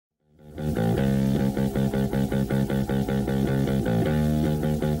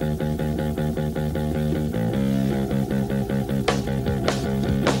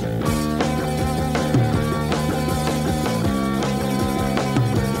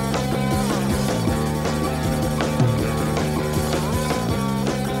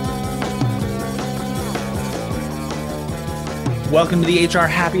Welcome to the HR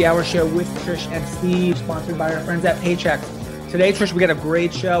Happy Hour Show with Trish and Steve, sponsored by our friends at Paychex. Today, Trish, we got a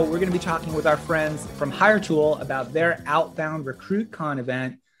great show. We're going to be talking with our friends from HireTool about their Outbound RecruitCon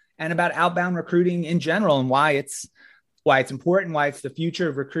event and about outbound recruiting in general and why it's important, why it's the future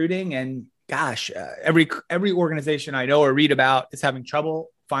of recruiting. And gosh, every organization I know or read about is having trouble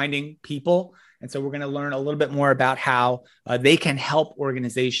finding people. And so we're going to learn a little bit more about how they can help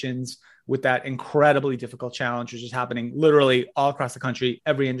organizations with that incredibly difficult challenge, which is happening literally all across the country,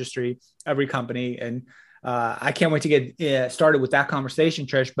 every industry, every company. And I can't wait to get started with that conversation,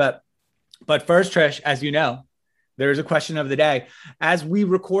 Trish. But first, Trish, as you know, there's a question of the day. As we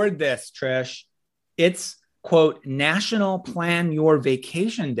record this, Trish, it's, quote, National Plan Your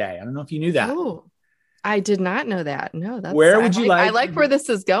Vacation Day. I don't know if you knew that. Oh, I did not know that. No, that's where would you like? I like where this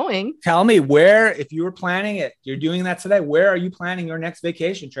is going. Tell me where, if you were planning it, you're doing that today. Where are you planning your next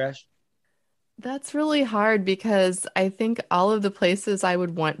vacation, Trish? That's really hard because I think all of the places I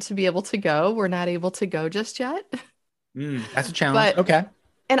would want to be able to go, we're not able to go just yet. That's a challenge. Okay.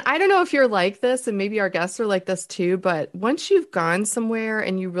 And I don't know if you're like this, and maybe our guests are like this too, but once you've gone somewhere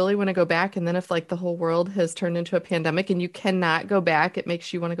and you really want to go back, and then if like the whole world has turned into a pandemic and you cannot go back, it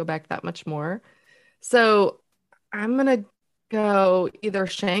makes you want to go back that much more. So I'm going to go either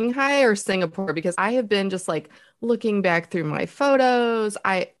Shanghai or Singapore because I have been just like looking back through my photos.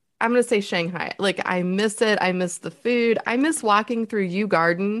 I'm going to say Shanghai. Like, I miss it. I miss the food. I miss walking through Yew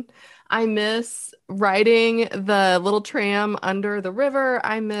Garden. I miss riding the little tram under the river.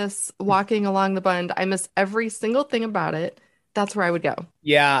 I miss walking along the Bund. I miss every single thing about it. That's where I would go.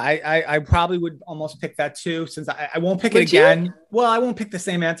 Yeah, I probably would almost pick that too, since I won't pick it again. You? Well, I won't pick the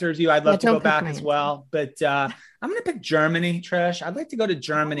same answer as you. I'd love to go back as well. But I'm going to pick Germany, Trish. I'd like to go to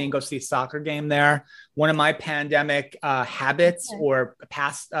Germany and go see a soccer game there. One of my pandemic habits or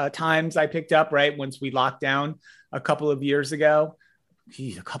past times I picked up, right, once we locked down a couple of years ago.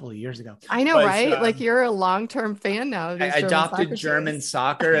 Geez, a couple of years ago. I know, right? Like you're a long-term fan now. I adopted German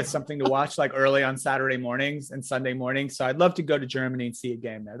soccer as something to watch like early on Saturday mornings and Sunday mornings. So I'd love to go to Germany and see a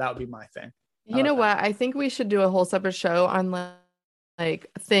game there. That would be my thing. You know what? I think we should do a whole separate show on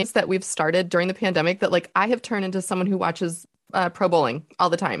like things that we've started during the pandemic that like I have turned into someone who watches pro bowling all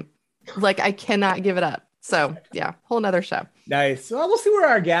the time. Like I cannot give it up. So yeah, whole nother show. Nice. Well, we'll see where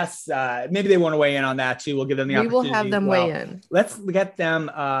our guests, maybe they want to weigh in on that too. We'll give them the opportunity. We will have them weigh in. Let's get them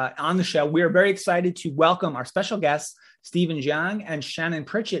on the show. We are very excited to welcome our special guests, Stephen Zhang and Shannon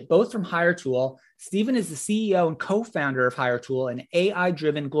Pritchett, both from HireTool. Stephen is the CEO and co-founder of HireTool, an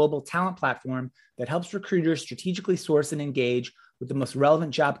AI-driven global talent platform that helps recruiters strategically source and engage with the most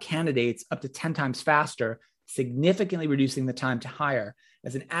relevant job candidates up to 10 times faster, significantly reducing the time to hire.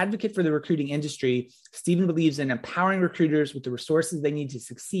 As an advocate for the recruiting industry, Stephen believes in empowering recruiters with the resources they need to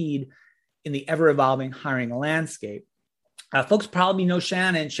succeed in the ever-evolving hiring landscape. Folks probably know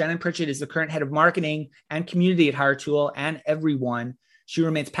Shannon. Shannon Pritchett is the current head of marketing and community at HireTool and Everyone. She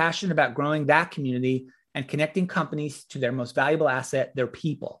remains passionate about growing that community and connecting companies to their most valuable asset, their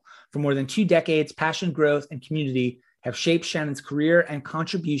people. For more than 2 decades, passion, growth, and community have shaped Shannon's career and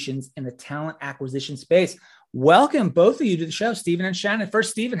contributions in the talent acquisition space. Welcome, both of you, to the show, Stephen and Shannon.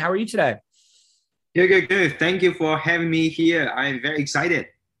 First, Stephen, how are you today? Good. Thank you for having me here. I'm very excited.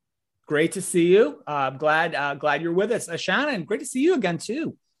 Great to see you. I'm glad you're with us. Shannon, great to see you again,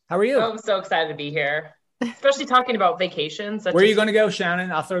 too. How are you? I'm so excited to be here, especially talking about vacations. Where are you going to go, Shannon?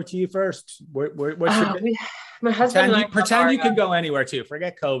 I'll throw it to you first. My husband pretend you can go anywhere too.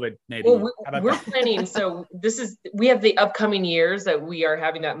 Forget COVID, maybe. Well, we're planning. So we have the upcoming years that we are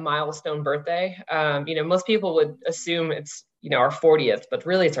having that milestone birthday. Most people would assume it's, our 40th, but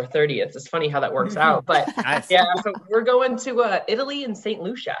really it's our 30th. It's funny how that works out. But nice. Yeah, so we're going to Italy and St.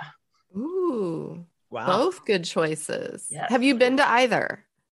 Lucia. Ooh, wow. Both good choices. Yes. Have you been to either?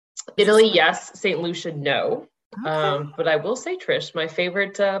 Italy, yes. St. Lucia, no. Okay. But I will say, Trish, my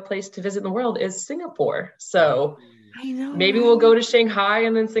favorite place to visit in the world is Singapore. So I know. maybe we'll go to Shanghai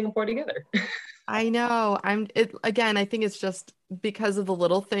and then Singapore together. I know. I think it's just because of the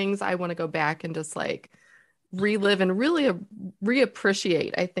little things. I want to go back and just like relive and really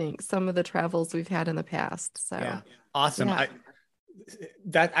reappreciate, I think, some of the travels we've had in the past. So yeah. Awesome. Yeah.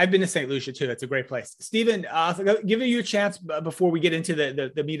 I've been to St. Lucia too. It's a great place. Stephen, give you a chance before we get into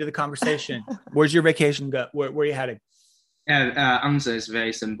the meat of the conversation. Where's your vacation go? Where are you heading? Answer is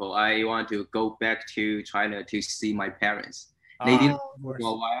very simple. I want to go back to China to see my parents. They didn't for a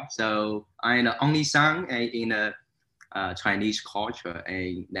while, so I'm the only son in a Chinese culture,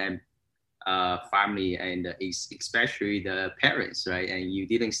 and then family, and especially the parents, right? And you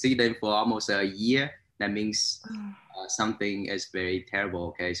didn't see them for almost a year. that means something is very terrible.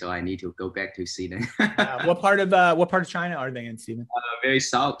 Okay, so I need to go back to Sweden. What part of China are they in, Stephen? Very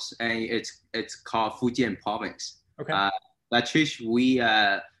south, and it's called Fujian province. Okay. But Trish,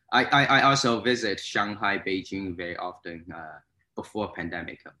 I also visit Shanghai, Beijing very often before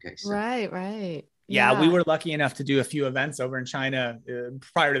pandemic. Okay. So. Right. Yeah, we were lucky enough to do a few events over in China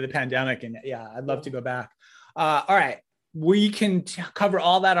prior to the pandemic, and yeah, I'd love to go back. All right. We can cover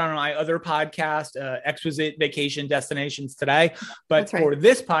all that on my other podcast, Exquisite Vacation Destinations today. But for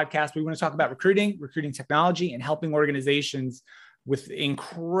this podcast, we want to talk about recruiting technology, and helping organizations with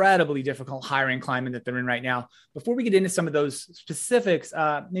incredibly difficult hiring climate that they're in right now. Before we get into some of those specifics,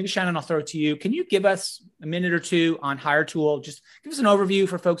 maybe Shannon, I'll throw it to you. Can you give us a minute or two on HireTool? Just give us an overview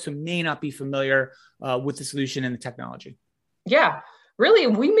for folks who may not be familiar with the solution and the technology. Yeah. Really,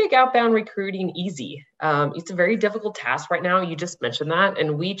 we make outbound recruiting easy. It's a very difficult task right now. You just mentioned that.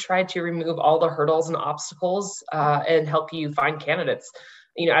 And we try to remove all the hurdles and obstacles and help you find candidates,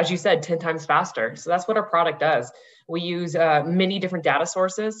 as you said, 10 times faster. So that's what our product does. We use many different data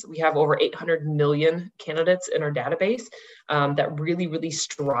sources. We have over 800 million candidates in our database that really, really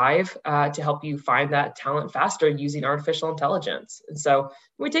strive to help you find that talent faster using artificial intelligence. And so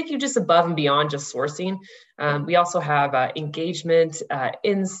we take you just above and beyond just sourcing. We also have engagement,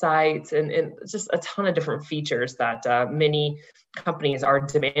 insights, and just a ton of different features that many companies are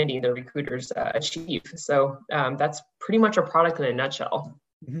demanding their recruiters achieve. So that's pretty much our product in a nutshell.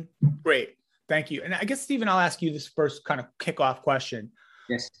 Mm-hmm. Great. Thank you. And I guess, Stephen, I'll ask you this first kind of kickoff question.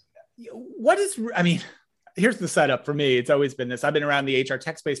 Yes. Here's the setup for me. It's always been this. I've been around the HR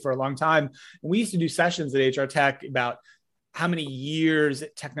tech space for a long time. And we used to do sessions at HR Tech about how many years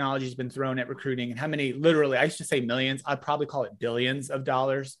technology has been thrown at recruiting, and how many, literally, I used to say millions. I'd probably call it billions of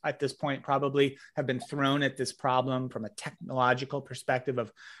dollars at this point, probably have been thrown at this problem from a technological perspective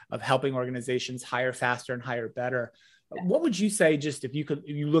of helping organizations hire faster and hire better. What would you say, just if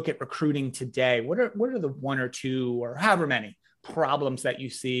you look at recruiting today, what are the one or two or however many problems that you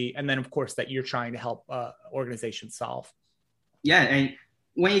see, and then of course that you're trying to help organizations solve? Yeah, and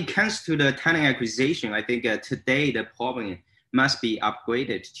when it comes to the talent acquisition, I think today the problem must be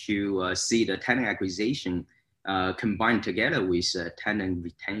upgraded to see the talent acquisition combined together with talent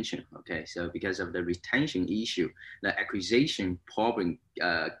retention. Okay, so because of the retention issue, the acquisition problem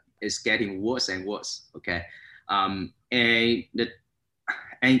is getting worse and worse. Okay. And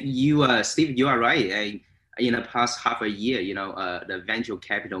you, Steve, you are right. And in the past half a year, the venture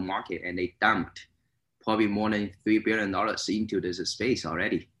capital market, and they dumped probably more than $3 billion into this space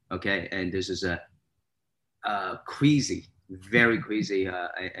already. Okay, and this is a crazy, very crazy,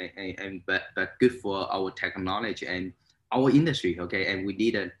 but good for our technology and our industry. Okay, and we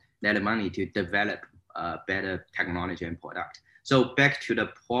need that money to develop better technology and product. So back to the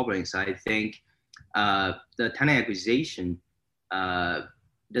problems, I think. The talent acquisition,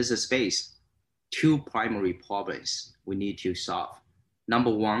 there's a space, two primary problems we need to solve.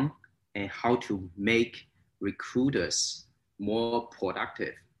 Number one, and how to make recruiters more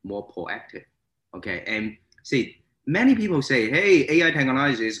productive, more proactive. Okay, and see, many people say, hey, AI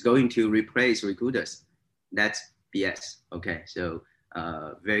technology is going to replace recruiters. That's BS. Okay, so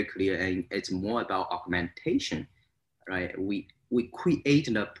very clear, and it's more about augmentation, right? We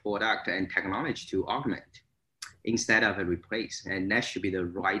create the product and technology to augment instead of replace, and that should be the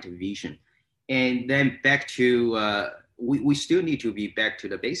right vision. And then back to, we still need to be back to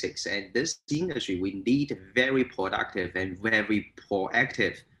the basics. And this industry, we need very productive and very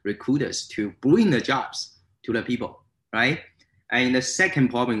proactive recruiters to bring the jobs to the people, right? And the second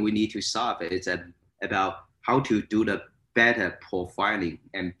problem we need to solve is about how to do the better profiling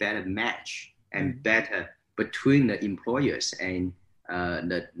and better match and better between the employers and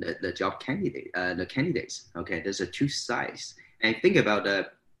the job candidate, the candidates. Okay, there's two sides. And think about the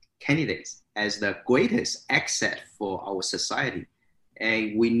candidates as the greatest asset for our society.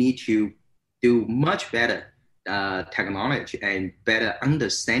 And we need to do much better technology and better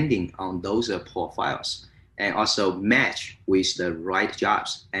understanding on those profiles, and also match with the right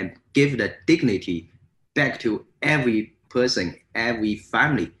jobs and give the dignity back to every person, every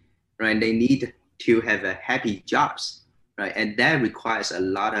family, right? They need to have a happy jobs, right? And that requires a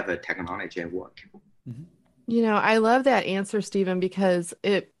lot of technology and work. Mm-hmm. You know, I love that answer, Stephen, because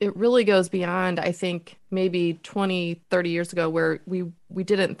it really goes beyond, I think, maybe 20, 30 years ago, where we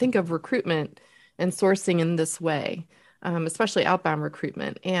didn't think of recruitment and sourcing in this way. especially outbound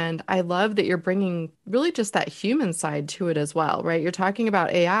recruitment. And I love that you're bringing really just that human side to it as well, right? You're talking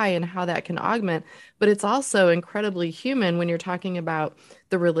about AI and how that can augment, but it's also incredibly human when you're talking about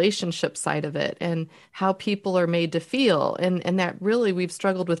the relationship side of it and how people are made to feel. And that really we've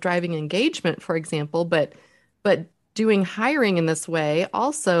struggled with driving engagement, for example, but doing hiring in this way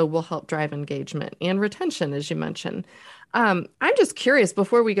also will help drive engagement and retention, as you mentioned. I'm just curious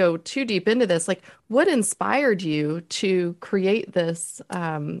before we go too deep into this, like what inspired you to create this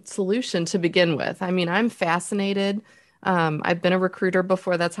solution to begin with? I mean, I'm fascinated. I've been a recruiter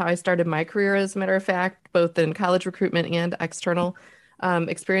before. That's how I started my career, as a matter of fact, both in college recruitment and external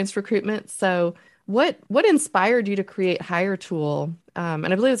experience recruitment. So what inspired you to create Hire Tool? And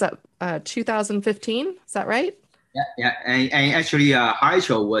I believe it was 2015. Is that right? Yeah. And actually,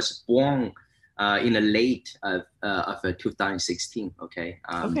 Haicho was born in the late of 2016. Okay.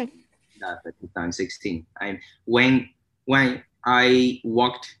 Okay. 2016. And when I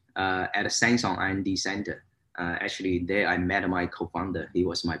worked at a Samsung R&D center, actually there I met my co-founder. He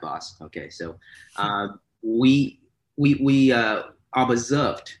was my boss. Okay. So we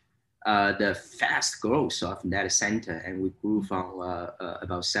observed the fast growth of that center, and we grew from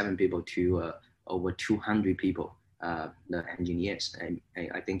about 7 people to over 200 people. The engineers, and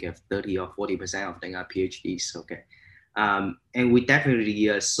I think if 30 or 40% of them are PhDs. Okay, and we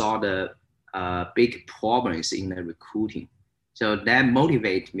definitely saw the big problems in the recruiting. So that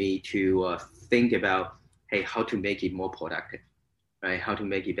motivated me to think about, hey, how to make it more productive, right? How to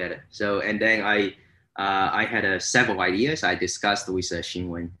make it better. So, and then I had several ideas I discussed with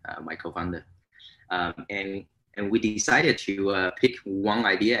Xinwen, my co-founder, and we decided to pick one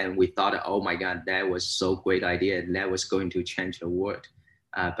idea, and we thought, oh my God, that was so great idea, and that was going to change the world.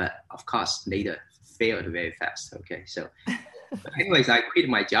 But of course, later failed very fast. Okay, so but anyways, I quit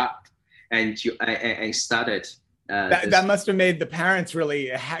my job and started. That must have made the parents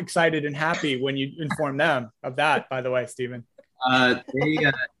really excited and happy when you informed them of that, by the way, Stephen.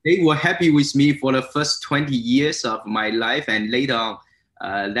 They were happy with me for the first 20 years of my life, and later on,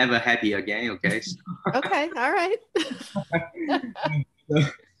 never happy again. Okay. Okay. All right.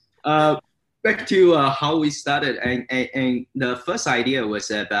 Back to how we started, and the first idea was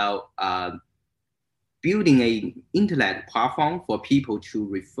about building an internet platform for people to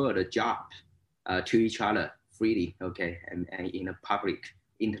refer the job to each other freely. Okay, and in a public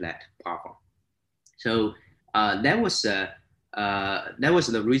internet platform. So that was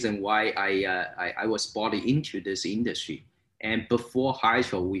the reason why I was brought into this industry. And before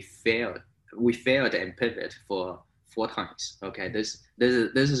Haicho, we failed and pivoted for 4 times. Okay, this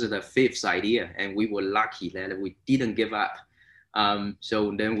is the 5th idea, and we were lucky that we didn't give up.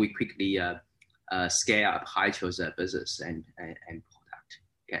 So then we quickly scale up Haicho's business and product.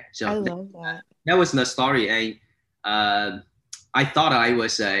 Okay, so I love that. That was the story, and I thought I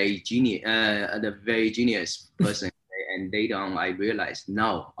was a genius, a very genius person, and later on I realized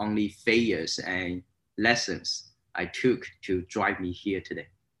no, only failures and lessons I took to drive me here today.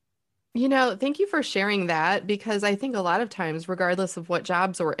 You know, thank you for sharing that, because I think a lot of times, regardless of what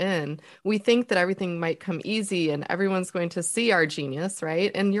jobs we're in, we think that everything might come easy and everyone's going to see our genius,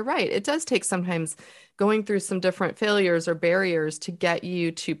 right? And you're right. It does take sometimes going through some different failures or barriers to get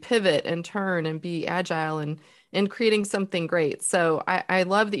you to pivot and turn and be agile and creating something great. So I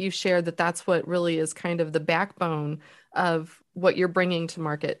love that you shared that that's what really is kind of the backbone of what you're bringing to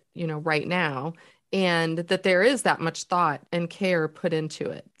market, you know, right now. And that there is that much thought and care put into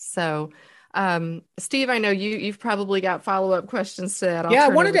it. So, Steve, I know you've probably got follow-up questions to that. I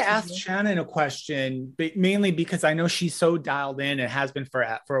wanted to ask Shannon a question, mainly because I know she's so dialed in and has been for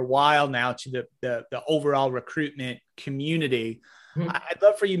a while now to the overall recruitment community. Mm-hmm. I'd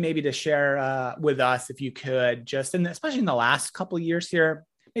love for you maybe to share with us, if you could, just especially in the last couple of years here.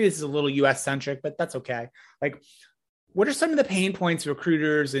 Maybe this is a little US centric, but that's okay. Like, what are some of the pain points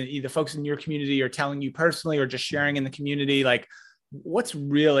recruiters and either folks in your community are telling you personally or just sharing in the community? Like, what's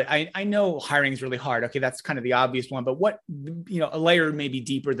really, I know hiring is really hard. Okay, that's kind of the obvious one, but what, a layer maybe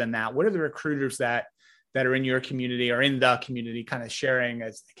deeper than that. What are the recruiters that are in your community or in the community kind of sharing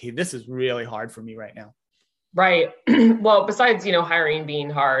as, okay, this is really hard for me right now? Right. Well, besides, hiring being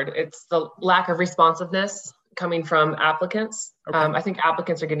hard, it's the lack of responsiveness coming from applicants. Okay. I think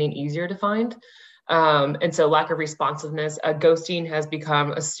applicants are getting easier to find. And so lack of responsiveness, ghosting has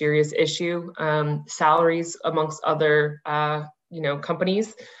become a serious issue. Salaries amongst other,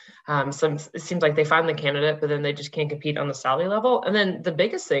 companies. It seems like they find the candidate, but then they just can't compete on the salary level. And then the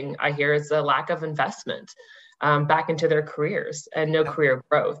biggest thing I hear is the lack of investment back into their careers and no career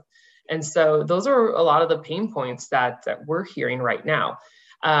growth. And so those are a lot of the pain points that we're hearing right now.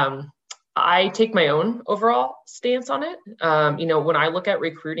 I take my own overall stance on it. When I look at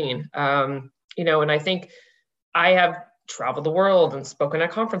recruiting, and I think I have traveled the world and spoken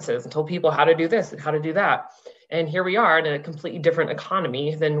at conferences and told people how to do this and how to do that. And here we are in a completely different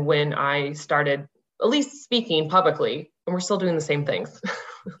economy than when I started, at least speaking publicly, and we're still doing the same things.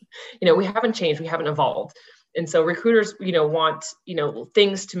 We haven't changed, we haven't evolved. And so recruiters, want,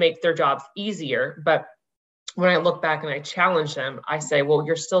 things to make their jobs easier. But when I look back and I challenge them, I say, well,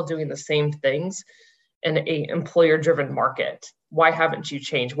 you're still doing the same things in a employer-driven market. Why haven't you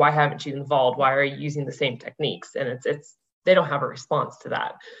changed? Why haven't you evolved? Why are you using the same techniques? And it's they don't have a response to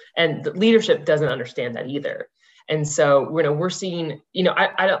that. And the leadership doesn't understand that either. And so, we're seeing,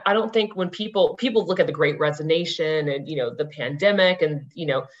 I don't think when people look at the Great Resignation and, the pandemic and,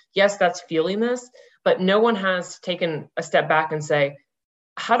 yes, that's fueling this, but no one has taken a step back and say,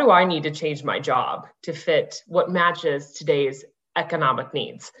 how do I need to change my job to fit what matches today's economic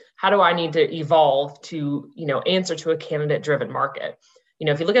needs? How do I need to evolve to, answer to a candidate-driven market?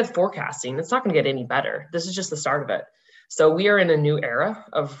 If you look at forecasting, it's not going to get any better. This is just the start of it. So we are in a new era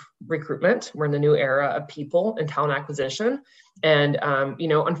of recruitment. We're in the new era of people and talent acquisition. And,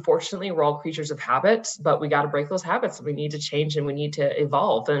 unfortunately, we're all creatures of habit, but we got to break those habits. We need to change and we need to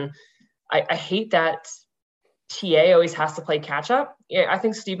evolve. And I hate that TA always has to play catch up. Yeah, I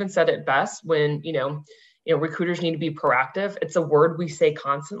think Stephen said it best when, recruiters need to be proactive. It's a word we say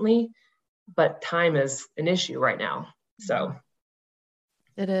constantly, but time is an issue right now. So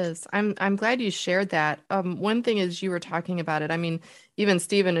it is. I'm glad you shared that. One thing is you were talking about it. I mean, even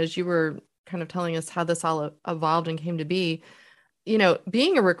Stephen, as you were kind of telling us how this all evolved and came to be,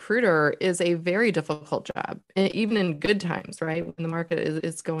 being a recruiter is a very difficult job, even in good times, right? When the market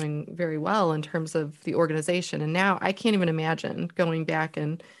is going very well in terms of the organization. And now I can't even imagine going back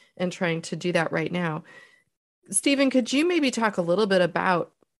and trying to do that right now. Stephen, could you maybe talk a little bit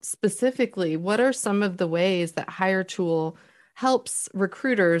about specifically what are some of the ways that HireTool helps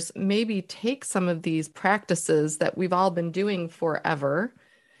recruiters maybe take some of these practices that we've all been doing forever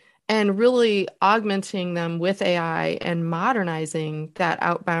and really augmenting them with AI and modernizing that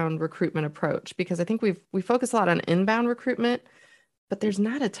outbound recruitment approach? Because I think we focus a lot on inbound recruitment, but there's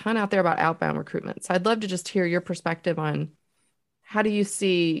not a ton out there about outbound recruitment. So I'd love to just hear your perspective on how do you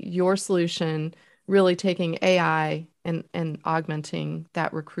see your solution really taking AI and augmenting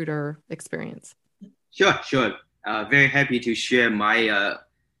that recruiter experience? Sure. Very happy to share my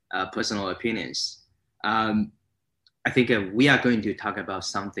personal opinions. I think we are going to talk about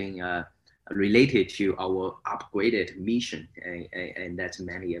something related to our upgraded mission, and that's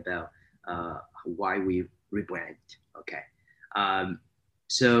mainly about why we rebrand. Okay,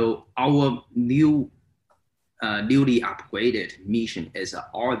 so our newly upgraded mission is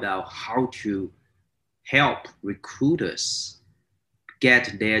all about how to help recruiters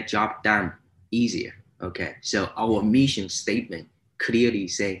get their job done easier. Okay, so our mission statement clearly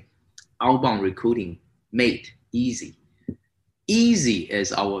say outbound recruiting made easy. Easy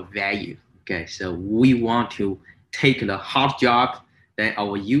is our value. Okay, so we want to take the hard job that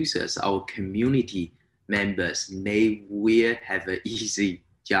our users, our community members, they will have an easy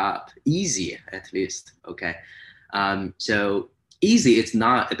job, easier at least. Okay, so easy, it's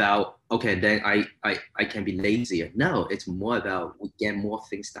not about, okay, then I can be lazier. No, it's more about we get more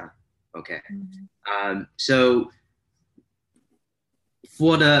things done. Okay, so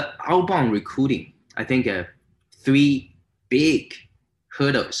for the outbound recruiting, I think three big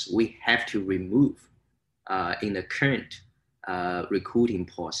hurdles we have to remove in the current recruiting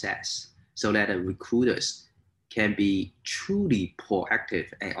process so that recruiters can be truly proactive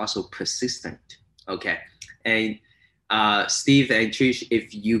and also persistent. Okay, and Steve and Trish,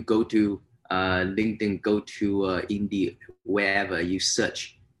 if you go to LinkedIn, go to Indeed, wherever you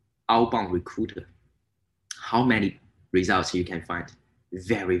search outbound recruiter, how many results you can find?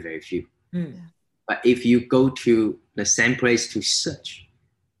 Very, very few. But if you go to the same place to search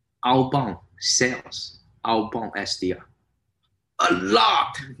outbound sales, outbound SDR, a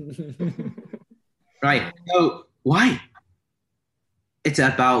lot, right? So why? It's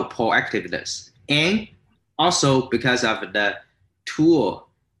about proactiveness, and also because of the tool,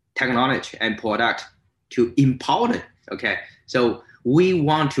 technology, and product to empower it. Okay, so we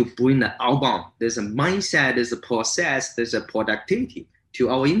want to bring the outbound. There's a mindset, there's a process, there's a productivity to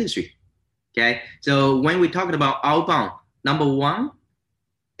our industry. Okay, so when we're talking about outbound, number one,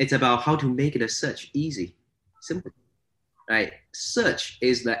 it's about how to make the search easy, simple, right? Search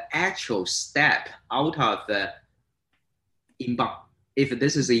is the actual step out of the inbound. If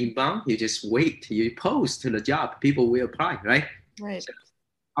this is inbound, you just wait, you post to the job, people will apply, right? Right. So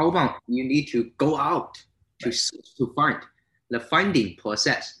outbound, you need to go out to search, to find. the finding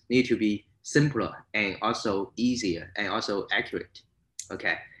process need to be simpler and also easier and also accurate.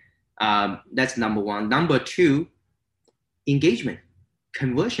 Okay, that's number one. Number two, engagement,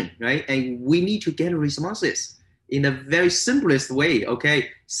 conversion, right? And we need to get responses in a very simplest way.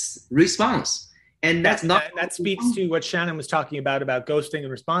 Okay, response. And that speaks to what Shannon was talking about ghosting and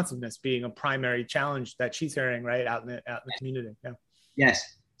responsiveness being a primary challenge that she's hearing right out in the community. Yeah. Yes.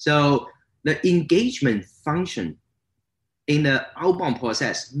 So the engagement function in the outbound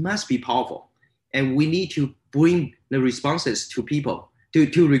process must be powerful, and we need to bring the responses to people,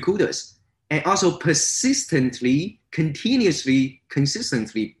 to recruiters, and also persistently, continuously,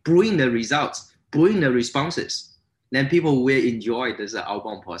 consistently bring the results, bring the responses. Then people will enjoy this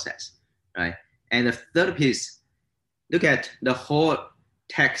outbound process, right? And the third piece, look at the whole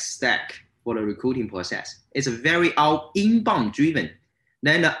tech stack for the recruiting process. It's a very inbound driven.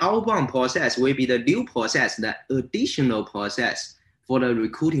 Then the outbound process will be the new process, the additional process for the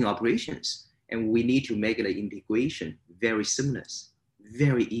recruiting operations. And we need to make the integration very seamless,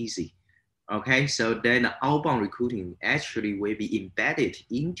 very easy. Okay, so then the outbound recruiting actually will be embedded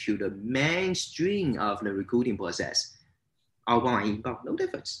into the mainstream of the recruiting process. Outbound and inbound, no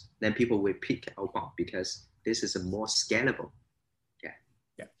difference. Then people will pick outbound because this is a more scalable. Yeah.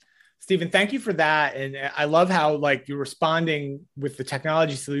 Stephen, thank you for that. And I love how like you're responding with the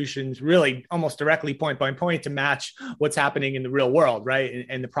technology solutions really almost directly point by point to match what's happening in the real world, right?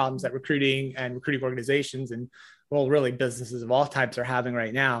 And the problems that recruiting organizations and well, really businesses of all types are having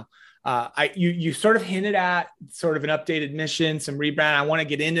right now. You sort of hinted at sort of an updated mission, some rebrand. I want to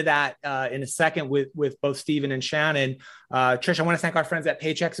get into that in a second with both Stephen and Shannon. Trish, I want to thank our friends at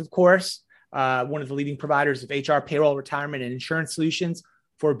Paychex, of course, one of the leading providers of HR, payroll, retirement, and insurance solutions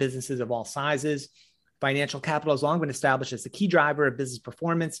for businesses of all sizes. Financial capital has long been established as the key driver of business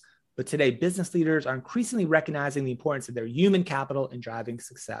performance, but today business leaders are increasingly recognizing the importance of their human capital in driving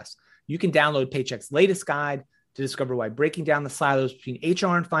success. You can download Paychex's latest guide to discover why breaking down the silos between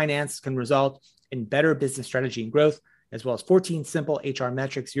HR and finance can result in better business strategy and growth, as well as 14 simple HR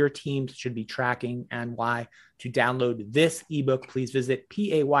metrics your teams should be tracking and why. To download this ebook, please visit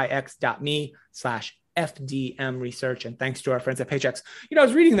payx.me/FDM research. And thanks to our friends at Paychex. You know, I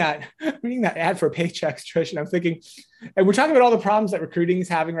was reading that ad for Paychex, Trish, and I'm thinking, and we're talking about all the problems that recruiting is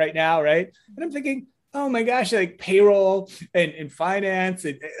having right now, right? And I'm thinking, oh my gosh, like payroll and finance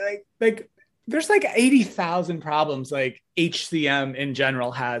and like there's like 80,000 problems like HCM in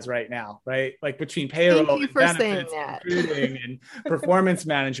general has right now, right? Like between payroll and benefits, recruiting and performance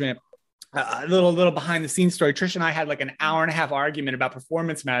management. A little behind the scenes story. Trish and I had like an hour and a half argument about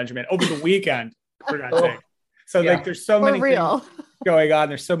performance management over the weekend, for God's sake. So like there's so many things going on.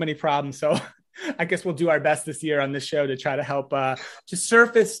 There's so many problems. So I guess we'll do our best this year on this show to try to help to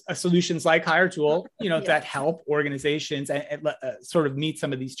surface solutions like HireTool, that help organizations and sort of meet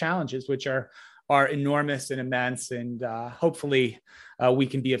some of these challenges, which are enormous and immense. And hopefully we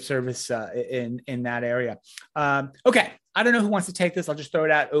can be of service in that area. Okay. I don't know who wants to take this. I'll just throw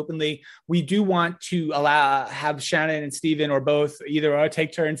it out openly. We do want to have Shannon and Stephen or both, either or,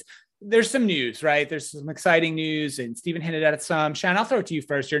 take turns. There's some news, right? There's some exciting news, and Stephen hinted at some. Shannon, I'll throw it to you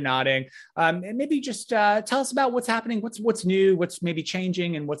first. You're nodding. And maybe just tell us about what's happening, what's new, what's maybe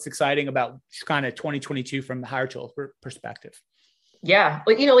changing, and what's exciting about kind of 2022 from the HireTool perspective. Yeah,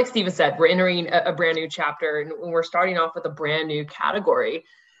 but like Stephen said, we're entering a brand new chapter, and we're starting off with a brand new category.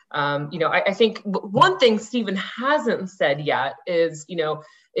 I think one thing Stephen hasn't said yet is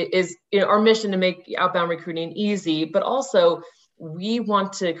our mission to make outbound recruiting easy, but also we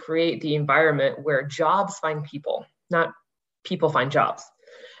want to create the environment where jobs find people, not people find jobs.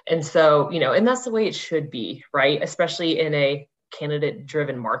 And so, and that's the way it should be, right? Especially in a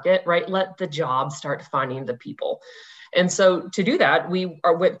candidate-driven market, right? Let the jobs start finding the people. And so to do that, we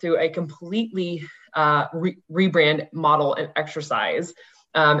went through a completely rebrand model and exercise.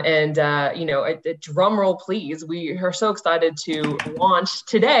 Drum roll, please. We are so excited to launch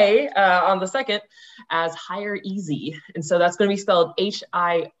today on the 2nd as Hire Easy. And so that's going to be spelled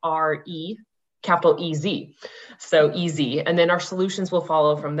HIRE, capital EZ. So easy. And then our solutions will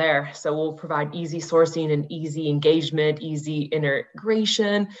follow from there. So we'll provide easy sourcing and easy engagement, easy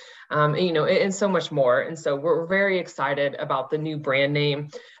integration, and so much more. And so we're very excited about the new brand name.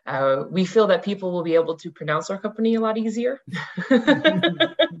 We feel that people will be able to pronounce our company a lot easier.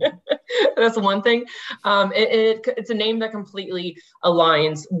 That's one thing. It's a name that completely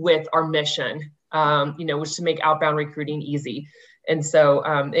aligns with our mission, which is to make outbound recruiting easy. And so,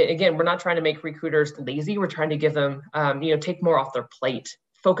 again, we're not trying to make recruiters lazy. We're trying to give them, take more off their plate,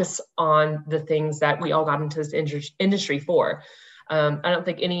 focus on the things that we all got into this industry for. I don't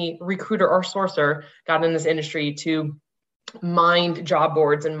think any recruiter or sourcer got in this industry to mined job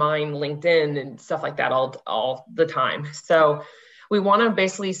boards and mined LinkedIn and stuff like that all the time. So we want to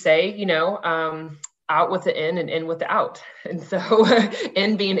basically say, out with the in and in with the out. And so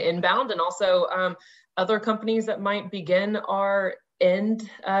in being inbound, and also other companies that might begin or end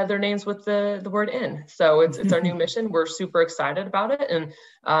their names with the word in. So it's our new mission. We're super excited about it. And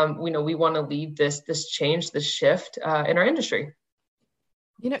we want to lead this change, this shift in our industry.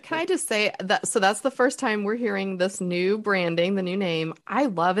 Can I just say that, so that's the first time we're hearing this new branding, the new name. I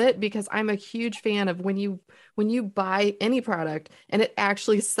love it because I'm a huge fan of when you buy any product and it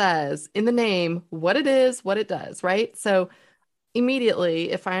actually says in the name what it is, what it does, right? So immediately,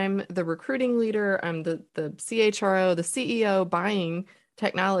 if I'm the recruiting leader, I'm the CHRO, the CEO buying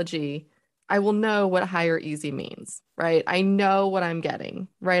technology, I will know what hire easy means, right? I know what I'm getting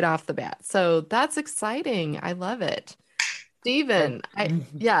right off the bat. So that's exciting. I love it. Steven,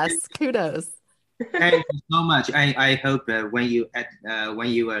 yes, kudos. Thank you so much. I hope when you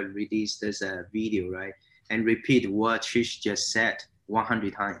release this video, right, and repeat what Trish just said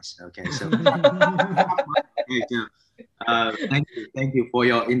 100 times. Okay, so thank you for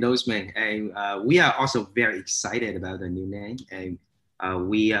your endorsement, and we are also very excited about the new name, and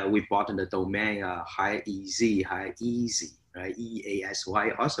we bought the domain Hire Easy, right,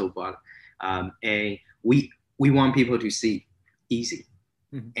 EASY also bought, and we want people to see easy.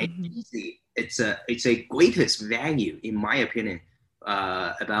 And easy, it's a greatest value in my opinion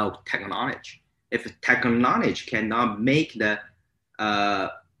about technology. If technology cannot make the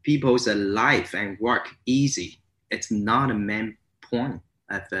people's life and work easy, it's not a main point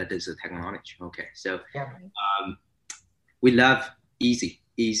of this technology. Okay, so we love easy.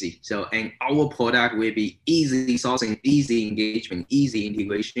 So, and our product will be easy sourcing, easy engagement, easy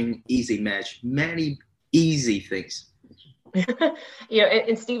integration, easy match, many easy things.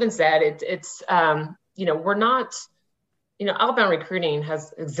 And Steven said it's we're not, outbound recruiting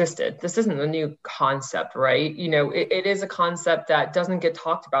has existed. This isn't a new concept, right? It is a concept that doesn't get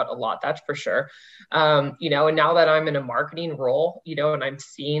talked about a lot, that's for sure. And now that I'm in a marketing role, and I'm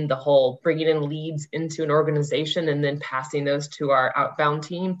seeing the whole bringing in leads into an organization and then passing those to our outbound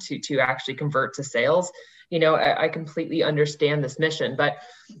team to actually convert to sales, I completely understand this mission, but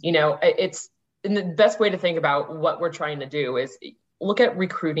it's, and the best way to think about what we're trying to do is look at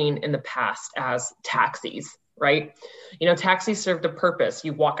recruiting in the past as taxis, right? Taxis served a purpose.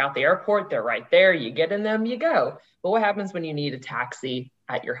 You walk out the airport, they're right there, you get in them, you go. But what happens when you need a taxi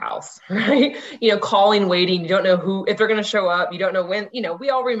at your house, right? Calling, waiting, you don't know if they're going to show up, you don't know when, we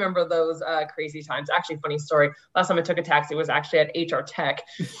all remember those crazy times. Actually, funny story. Last time I took a taxi was actually at HR Tech.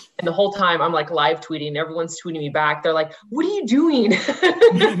 And the whole time I'm like live tweeting, everyone's tweeting me back. They're like, what are you doing?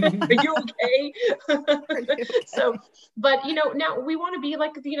 Are you okay? So, but, now we want to be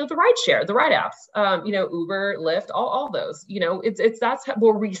like, the ride share, the ride apps, Uber, Lyft, all those, that's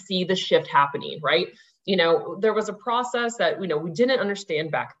where we see the shift happening, right? There was a process that, we didn't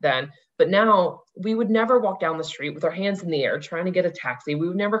understand back then, but now we would never walk down the street with our hands in the air trying to get a taxi. We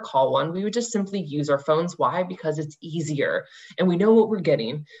would never call one. We would just simply use our phones. Why? Because it's easier and we know what we're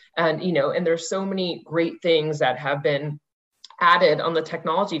getting. And, and there's so many great things that have been added on the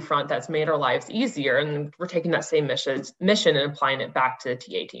technology front that's made our lives easier. And we're taking that same mission and applying it back to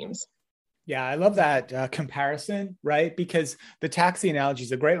TA teams. Yeah, I love that comparison, right? Because the taxi analogy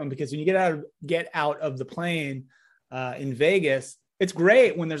is a great one, because when you get out of the plane in Vegas, it's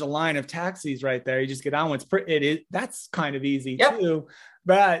great when there's a line of taxis right there. You just get on one. That's kind of easy too.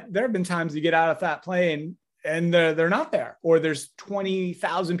 But there have been times you get out of that plane and they're not there, or there's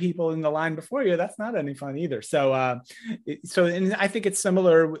 20,000 people in the line before you. That's not any fun either. So, and I think it's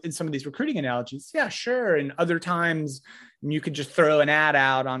similar in some of these recruiting analogies. Yeah, sure. And other times you could just throw an ad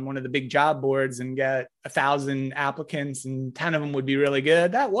out on one of the big job boards and get 1,000 applicants and 10 of them would be really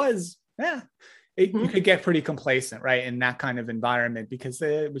good. You could get pretty complacent, right, in that kind of environment, because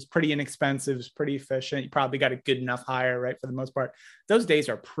it was pretty inexpensive, it was pretty efficient. You probably got a good enough hire, right, for the most part. Those days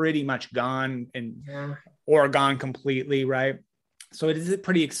are pretty much gone or gone completely, right? So it is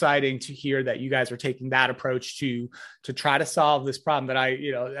pretty exciting to hear that you guys are taking that approach to try to solve this problem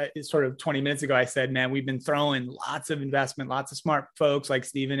that sort of 20 minutes ago, I said, man, we've been throwing lots of investment, lots of smart folks like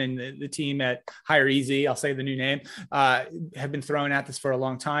Steven and the team at Hire Easy, I'll say the new name, have been throwing at this for a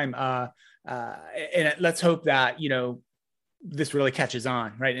long time. And let's hope that, this really catches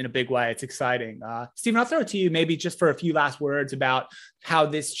on, right, in a big way. It's exciting. Steven, I'll throw it to you maybe just for a few last words about how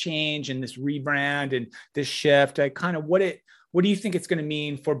this change and this rebrand and this shift, what do you think it's going to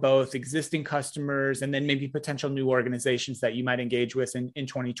mean for both existing customers and then maybe potential new organizations that you might engage with in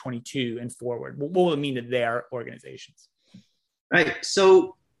 2022 and forward? What will it mean to their organizations? Right.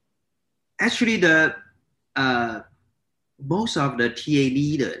 So actually most of the TA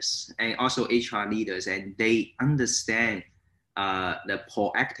leaders and also HR leaders, and they understand the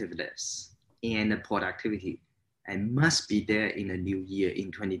proactiveness and the productivity and must be there in the new year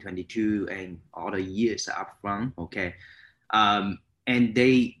in 2022 and all the years up front. Okay. And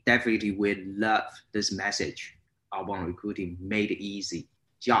they definitely will love this message. Outbound recruiting made easy.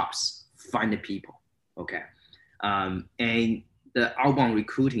 Jobs, find the people. Okay. And the outbound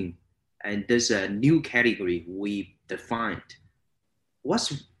recruiting, and there's a new category we defined.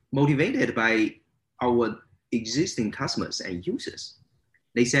 What's motivated by our existing customers and users?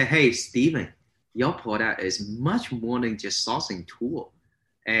 They say, hey, Steven, your product is much more than just sourcing tool.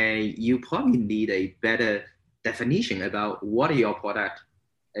 And you probably need a better definition about what your product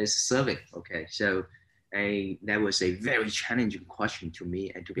is serving. Okay. So that was a very challenging question to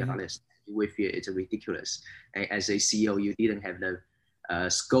me. And to be honest, we feel it's ridiculous. And as a CEO, you didn't have the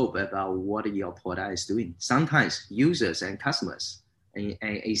scope about what your product is doing. Sometimes users and customers, and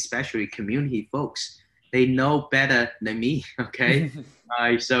especially community folks, they know better than me. Okay.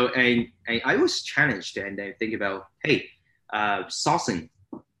 So I was challenged and I think about, hey, sourcing,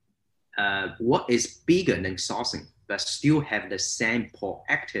 what is bigger than sourcing, but still have the same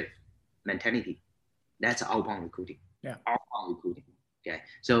proactive mentality? That's outbound recruiting. Yeah. Outbound recruiting. Okay.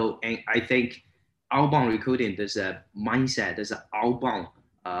 So, and I think outbound recruiting, there's a mindset, there's an outbound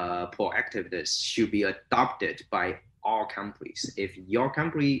proactiveness should be adopted by all companies. If your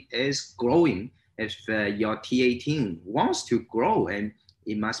company is growing, if your TA team wants to grow, and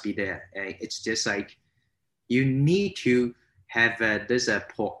it must be there. And it's just like you need to have this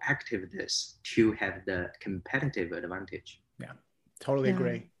proactiveness to have the competitive advantage. Yeah, totally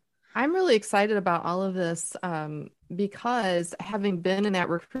agree. I'm really excited about all of this because having been in that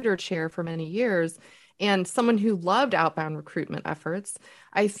recruiter chair for many years and someone who loved outbound recruitment efforts,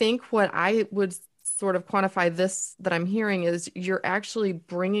 I think what I would sort of quantify this that I'm hearing is you're actually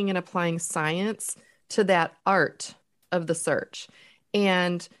bringing and applying science to that art of the search.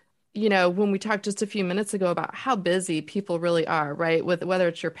 And, you know, when we talked just a few minutes ago about how busy people really are, right? With whether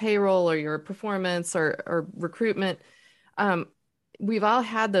it's your payroll or your performance or recruitment, we've all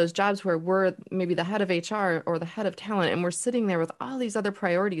had those jobs where we're maybe the head of HR or the head of talent, and we're sitting there with all these other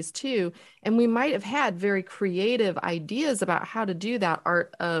priorities too. And we might have had very creative ideas about how to do that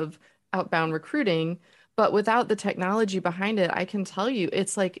art of outbound recruiting, but without the technology behind it, I can tell you,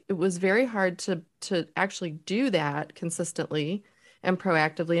 it's like, it was very hard to actually do that consistently and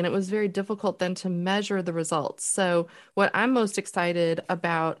proactively. And it was very difficult then to measure the results. So what I'm most excited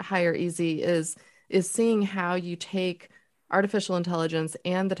about Hire Easy is seeing how you take artificial intelligence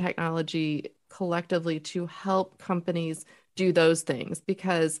and the technology collectively to help companies do those things.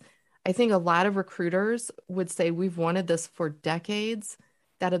 Because I think a lot of recruiters would say we've wanted this for decades,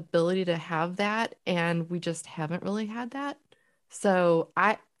 that ability to have that, and we just haven't really had that. So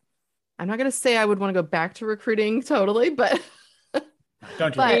I'm not going to say I would want to go back to recruiting totally, but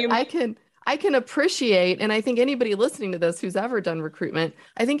Don't but I can appreciate, and I think anybody listening to this who's ever done recruitment,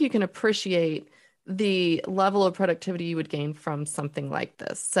 I think you can appreciate the level of productivity you would gain from something like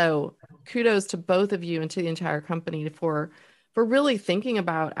this. So kudos to both of you and to the entire company for really thinking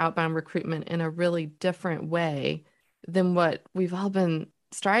about outbound recruitment in a really different way than what we've all been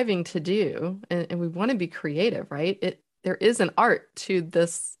striving to do. And we want to be creative, right? There is an art to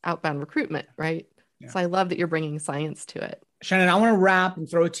this outbound recruitment, right? Yeah. So I love that you're bringing science to it. Shannon, I want to wrap and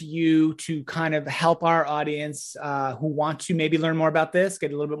throw it to you to kind of help our audience who want to maybe learn more about this,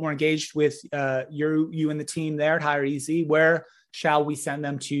 get a little bit more engaged with you and the team there at Hire Easy. Where shall we send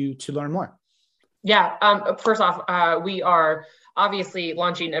them to learn more? Yeah. First off, we are obviously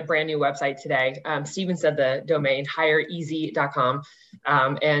launching a brand new website today. Steven said the domain hireeasy.com.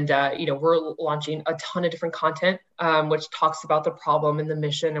 We're launching a ton of different content, which talks about the problem and the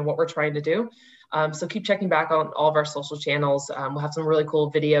mission and what we're trying to do. So keep checking back on all of our social channels. We'll have some really cool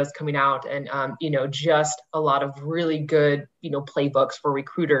videos coming out and, just a lot of really good, playbooks for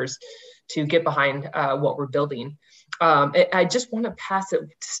recruiters to get behind what we're building. I just want to pass it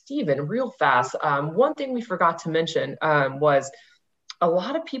to Steven real fast. One thing we forgot to mention was a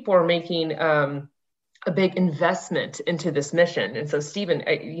lot of people are making a big investment into this mission. And so, Steven,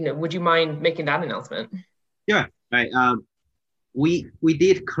 would you mind making that announcement? Yeah, right. We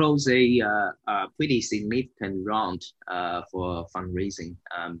did close a pretty significant round for fundraising,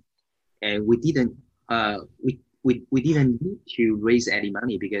 and we didn't need to raise any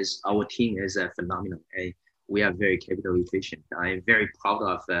money because our team is phenomenal and we are very capital efficient. I'm very proud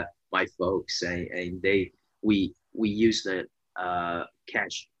of my folks, and we use the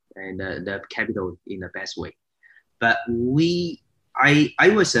cash and the capital in the best way. But I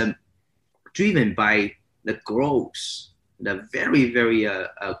was driven by the growth the very, very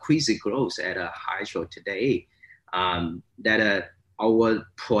crazy growth at a high show today, that our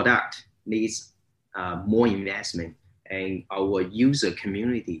product needs more investment, and our user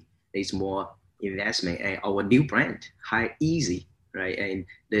community needs more investment, and our new brand, High Easy, right? And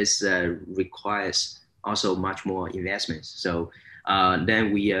this requires also much more investment. So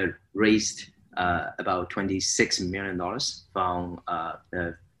then we raised about $26 million from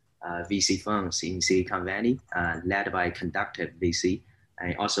the VC funds in Silicon Valley, led by Conducted VC,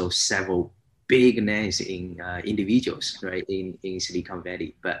 and also several big names in individuals, right, in Silicon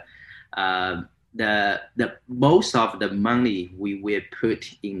Valley. But the most of the money we will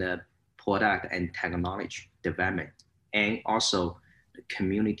put in the product and technology development, and also the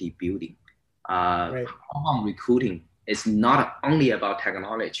community building. Right. Outbound recruiting is not only about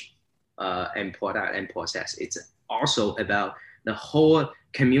technology and product and process. It's also about the whole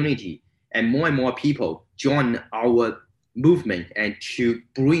community, and more people join our movement, and to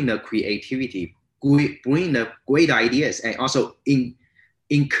bring the creativity, bring the great ideas, and also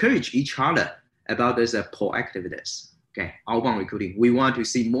encourage each other about this proactiveness. Okay, outbound recruiting. We want to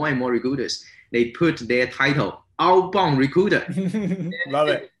see more and more recruiters. They put their title outbound recruiter. Love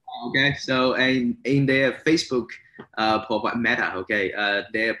it. Okay, so and in their Facebook profile, Meta, okay,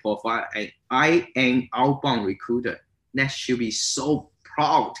 their profile, and I am outbound recruiter. That should be so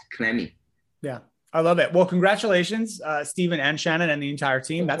proud claiming. Yeah, I love it. Well, congratulations, Stephen and Shannon and the entire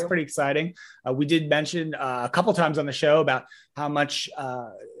team. That's pretty exciting. We did mention a couple times on the show about how much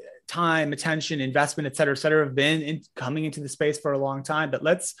time, attention, investment, et cetera, have been coming into the space for a long time. But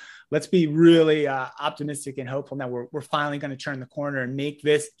let's be really optimistic and hopeful that we're finally going to turn the corner and make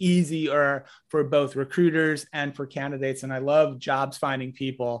this easier for both recruiters and for candidates. And I love jobs finding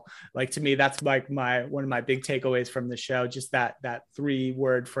people. Like, to me, that's like one of my big takeaways from the show, just that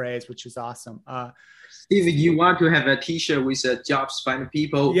 3-word phrase, which is awesome. Steven, you want to have a t-shirt with jobs finding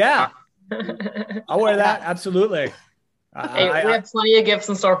people? Yeah, I'll wear that. Absolutely. Hey, we have plenty of gifts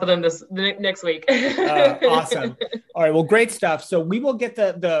in store for them next week. Awesome. All right. Well, great stuff. So we will get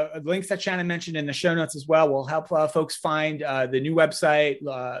the links that Shannon mentioned in the show notes as well. We'll help folks find the new website,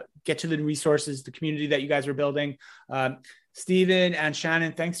 get to the resources, the community that you guys are building. Stephen and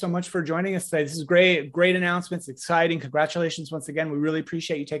Shannon, thanks so much for joining us today. This is great announcements, exciting. Congratulations once again. We really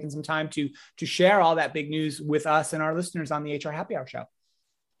appreciate you taking some time to share all that big news with us and our listeners on the HR Happy Hour Show.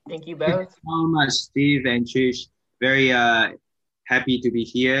 Thank you both. Thank you so much, Steve and Trish. Very happy to be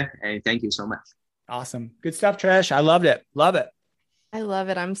here, and thank you so much. Awesome. Good stuff, Trish. I loved it. Love it. I love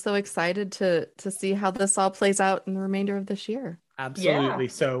it. I'm so excited to see how this all plays out in the remainder of this year. Absolutely.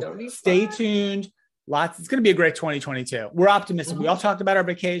 Yeah, so stay tuned. It's going to be a great 2022. We're optimistic. We all talked about our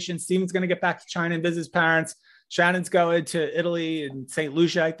vacation. Steven's going to get back to China and visit his parents. Shannon's going to Italy and St.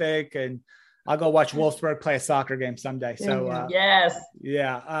 Lucia, I think. And I'll go watch Wolfsburg play a soccer game someday. So yes.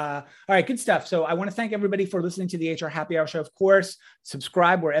 Yeah. All right. Good stuff. So I want to thank everybody for listening to the HR Happy Hour Show. Of course,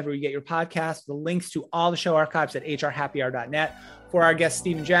 subscribe wherever you get your podcasts. The links to all the show archives at hrhappyhour.net. For our guests,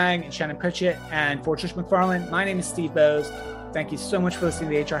 Stephen Jiang and Shannon Pritchett, and for Trish McFarland, my name is Steve Bose. Thank you so much for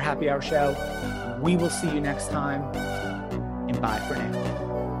listening to the HR Happy Hour Show. We will see you next time, and bye for now.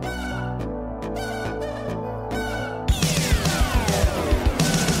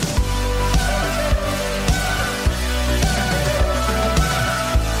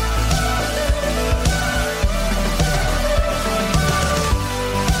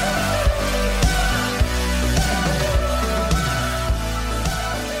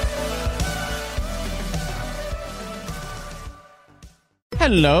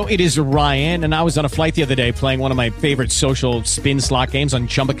 Hello, it is Ryan, and I was on a flight the other day playing one of my favorite social spin slot games on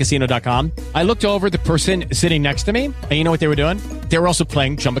ChumbaCasino.com. I looked over at the person sitting next to me, and you know what they were doing? They were also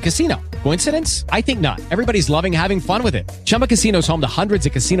playing Chumba Casino. Coincidence? I think not. Everybody's loving having fun with it. Chumba Casino is home to hundreds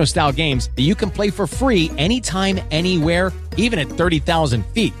of casino-style games that you can play for free anytime, anywhere, even at 30,000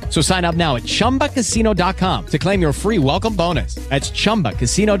 feet. So sign up now at ChumbaCasino.com to claim your free welcome bonus. That's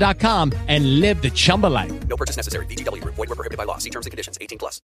ChumbaCasino.com and live the Chumba life. No purchase necessary. VGW. Void where prohibited by law. See terms and conditions. 18+.